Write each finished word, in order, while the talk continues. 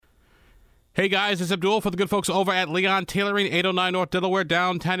Hey guys, it's Abdul for the good folks over at Leon Tailoring, 809 North Delaware,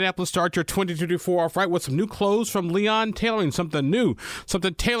 downtown Indianapolis. Start your 2024 off right with some new clothes from Leon Tailoring. Something new,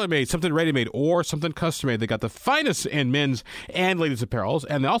 something tailor-made, something ready-made, or something custom-made. They got the finest in men's and ladies' apparels,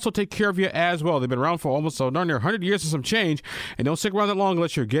 and they also take care of you as well. They've been around for almost darn near 100 years and some change, and don't stick around that long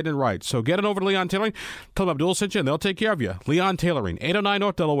unless you're getting it right. So get it over to Leon Tailoring. Tell them Abdul sent you, and they'll take care of you. Leon Tailoring, 809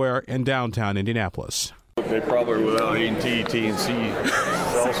 North Delaware in downtown Indianapolis. They probably were without AT&T,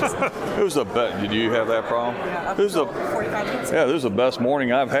 Salsa. It was the best. Did you have that problem? Yeah, it was 45 minutes. Yeah, this is the best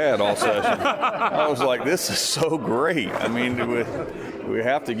morning I've had all session. I was like, this is so great. I mean, we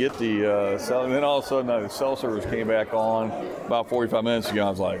have to get the and then all of a sudden the cell service came back on about 45 minutes ago. I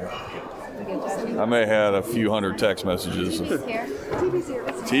was like, I may have had a few hundred text messages.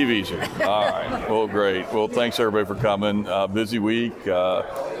 TV's here. All right. Well, great. Well, thanks everybody for coming. Busy week. I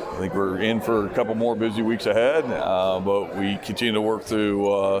think we're in for a couple more busy weeks ahead, but we continue to work through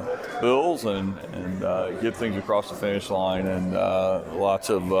bills and get things across the finish line, and lots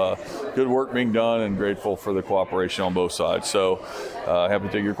of good work being done, and grateful for the cooperation on both sides. So happy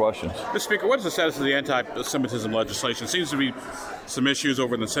to take your questions. Mr. Speaker, what is the status of the anti-Semitism legislation? Seems to be some issues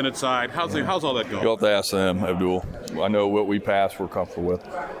over in the Senate side. How's all that going? You'll have to ask them, Abdul. I know what we passed we're comfortable with.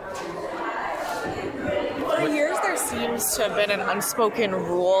 For years, there seems to have been an unspoken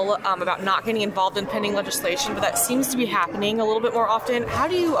rule about not getting involved in pending legislation, but that seems to be happening a little bit more often. How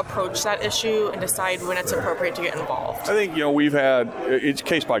do you approach that issue and decide when it's appropriate to get involved? I think we've had it's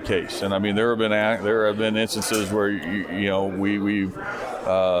case by case, and I mean there have been instances where we've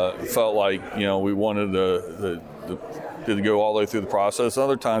felt like we wanted to go all the way through the process.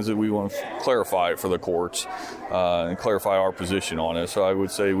 Other times that we want to clarify it for the courts and clarify our position on it. So I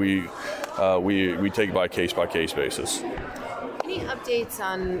would say we take it by case basis. Any updates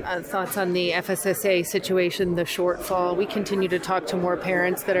on thoughts on the FSSA situation, the shortfall? We continue to talk to more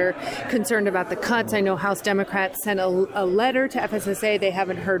parents that are concerned about the cuts. I know House Democrats sent a letter to FSSA. They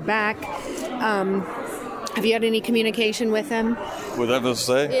haven't heard back. Have you had any communication with them? With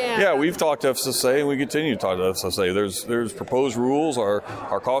FSSA? Yeah, we've talked to FSSA, and we continue to talk to FSSA. There's proposed rules. Our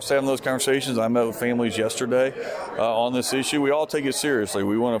costs having those conversations. I met with families yesterday on this issue. We all take it seriously.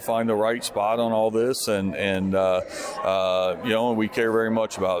 We want to find the right spot on all this, and we care very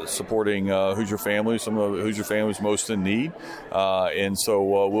much about supporting Hoosier families, some of the Hoosier families most in need, and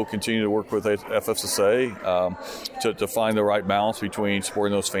so we'll continue to work with FSSA to find the right balance between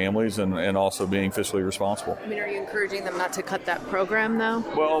supporting those families and also being fiscally responsible. I mean, are you encouraging them not to cut that program, though?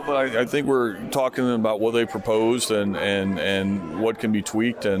 Well, but I think we're talking to them about what they proposed and what can be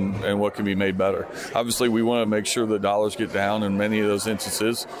tweaked and what can be made better. Obviously, we want to make sure the dollars get down in many of those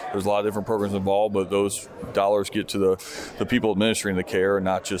instances. There's a lot of different programs involved, but those dollars get to the people administering the care, and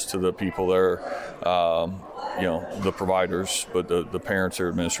not just to the people that are, the providers, but the parents that are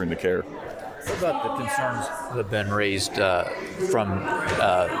administering the care. What about the concerns that have been raised from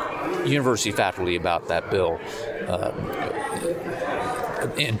university faculty about that bill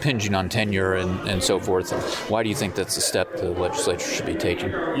impinging on tenure and so forth? Why do you think that's a step the legislature should be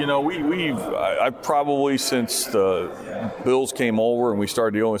taking? I probably, since the bills came over and we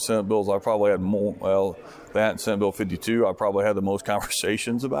started dealing with Senate bills, I probably had more, that and Senate Bill 52, I probably had the most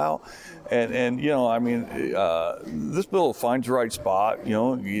conversations about. And this bill finds the right spot.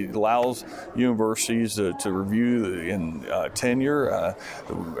 It allows universities to review tenure.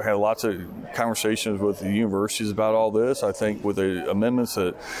 Had lots of conversations with the universities about all this. I think with the amendments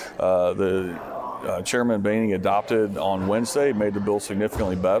that Chairman Boehning adopted on Wednesday made the bill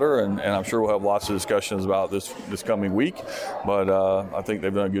significantly better, and I'm sure we'll have lots of discussions about this coming week. But I think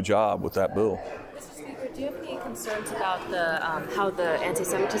they've done a good job with that bill. Do you have any concerns about how the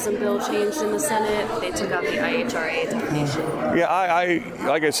anti-Semitism bill changed in the Senate? They took out the IHRA definition. Yeah,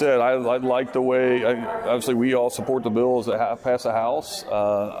 like I said, I like the way. Obviously, we all support the bills that pass the House.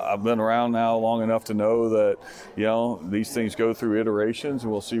 I've been around now long enough to know that these things go through iterations,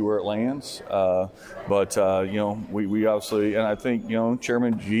 and we'll see where it lands. But we obviously, and I think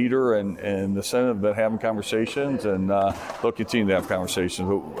Chairman Jeter and the Senate have been having conversations, and they'll continue to have conversations.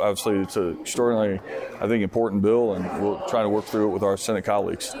 But obviously, it's an extraordinarily, I think, important bill, and we'll try to work through it with our Senate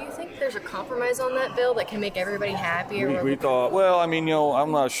colleagues. Do you think there's a compromise on that bill that can make everybody happy? We thought,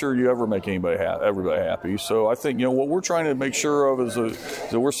 I'm not sure you ever make everybody happy. So I think, what we're trying to make sure of is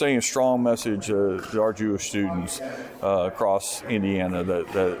that we're sending a strong message to our Jewish students across Indiana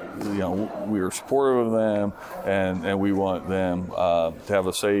that we are supportive of them, and we want them to have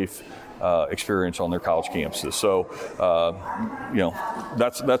a safe experience on their college campuses. So,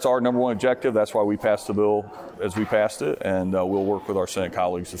 that's our number one objective. That's why we passed the bill as we passed it, and we'll work with our Senate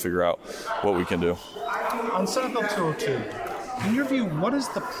colleagues to figure out what we can do. On Senate Bill 202, In your view, what is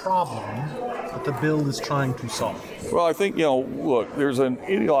the problem that the bill is trying to solve? Well, I think, look, there's an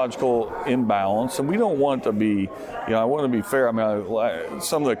ideological imbalance, and we don't want to be, I want to be fair. I mean,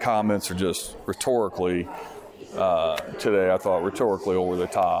 some of the comments are just rhetorically, today, I thought rhetorically over the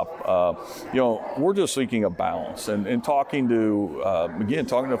top. We're just seeking a balance, and talking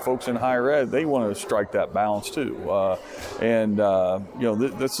to folks in higher ed, they want to strike that balance too.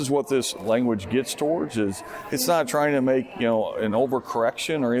 This is what this language gets towards. Is it's not trying to make an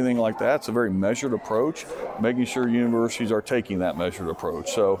overcorrection or anything like that. It's a very measured approach, making sure universities are taking that measured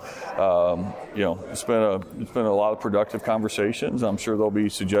approach. So, it's been a lot of productive conversations. I'm sure there'll be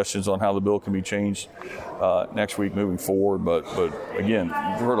suggestions on how the bill can be changed next week moving forward, but again,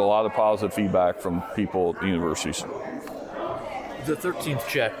 we've heard a lot of positive feedback from people at the universities. The 13th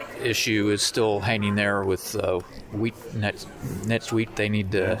check issue is still hanging there with next week. They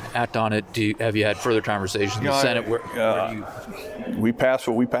need to act on it. Have you had further conversations in the Senate? We passed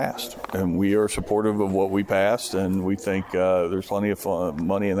what we passed, and we are supportive of what we passed, and we think there's plenty of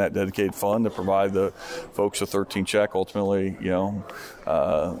money in that dedicated fund to provide the folks a 13th check. Ultimately,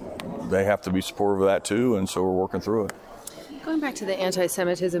 they have to be supportive of that too, and so we're working through it. Going back to the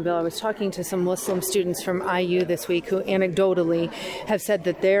anti-Semitism bill, I was talking to some Muslim students from IU this week who anecdotally have said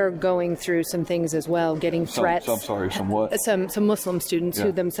that they're going through some things as well, getting threats. Some what? Some Muslim students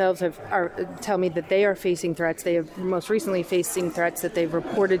who themselves tell me that they are facing threats. They have most recently facing threats that they've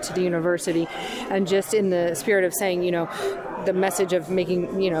reported to the university. And just in the spirit of saying, the message of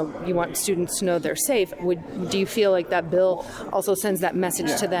making, you want students to know they're safe, do you feel like that bill also sends that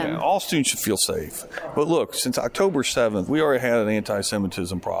message to them? Yeah, all students should feel safe. But look, since October 7th, we already had an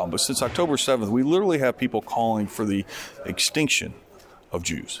anti-Semitism problem, but since October 7th, we literally have people calling for the extinction of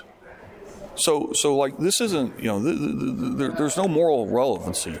Jews. So like, this isn't, there's no moral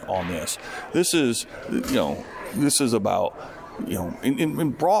relevancy on this. This is about, in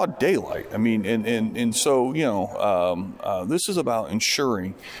broad daylight. I mean, this is about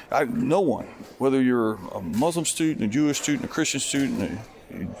ensuring no one, whether you're a Muslim student, a Jewish student, a Christian student,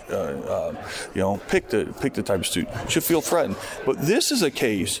 pick the type of student, should feel threatened. But this is a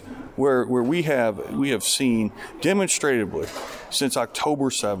case where we have seen demonstratively since October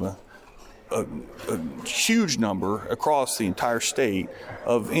 7th a huge number across the entire state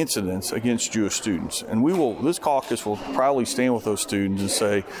of incidents against Jewish students, and this caucus will proudly stand with those students and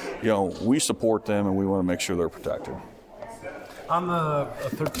say, we support them and we want to make sure they're protected. On the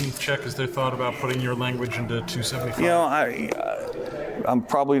 13th check, is there thought about putting your language into 275? I'm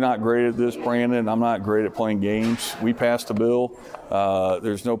probably not great at this, Brandon. I'm not great at playing games. We passed a bill.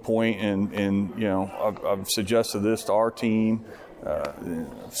 There's no point in I've suggested this to our team.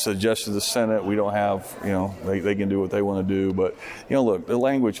 Suggested to the Senate. We don't have, they can do what they want to do. But, look, the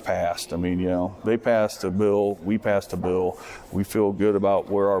language passed. I mean, they passed a bill. We passed a bill. We feel good about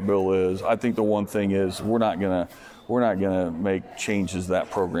where our bill is. I think the one thing is we're not gonna make changes to that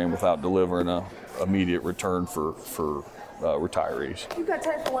program without delivering a immediate return for retirees. You've got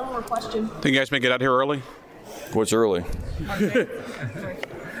time for one more question. Think you guys may get out here early? What's early?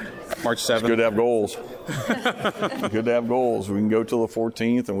 March 7th. It's good to have goals. Good to have goals. We can go till the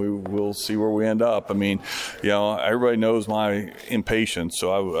 14th, and we'll see where we end up. I mean, everybody knows my impatience,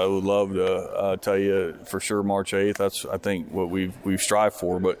 so I would love to tell you for sure March 8th. That's, I think, what we've strived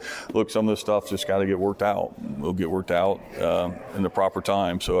for. But look, some of this stuff just got to get worked out. We'll get worked out in the proper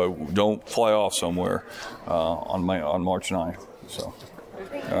time. So I don't fly off somewhere on March 9th. So,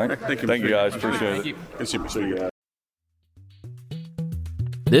 all right. Thank you guys. Appreciate it. Good to see you guys.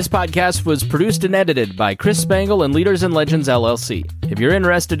 This podcast was produced and edited by Chris Spangle and Leaders and Legends, LLC. If you're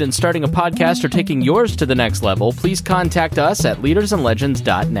interested in starting a podcast or taking yours to the next level, please contact us at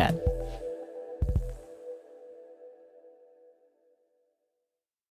leadersandlegends.net.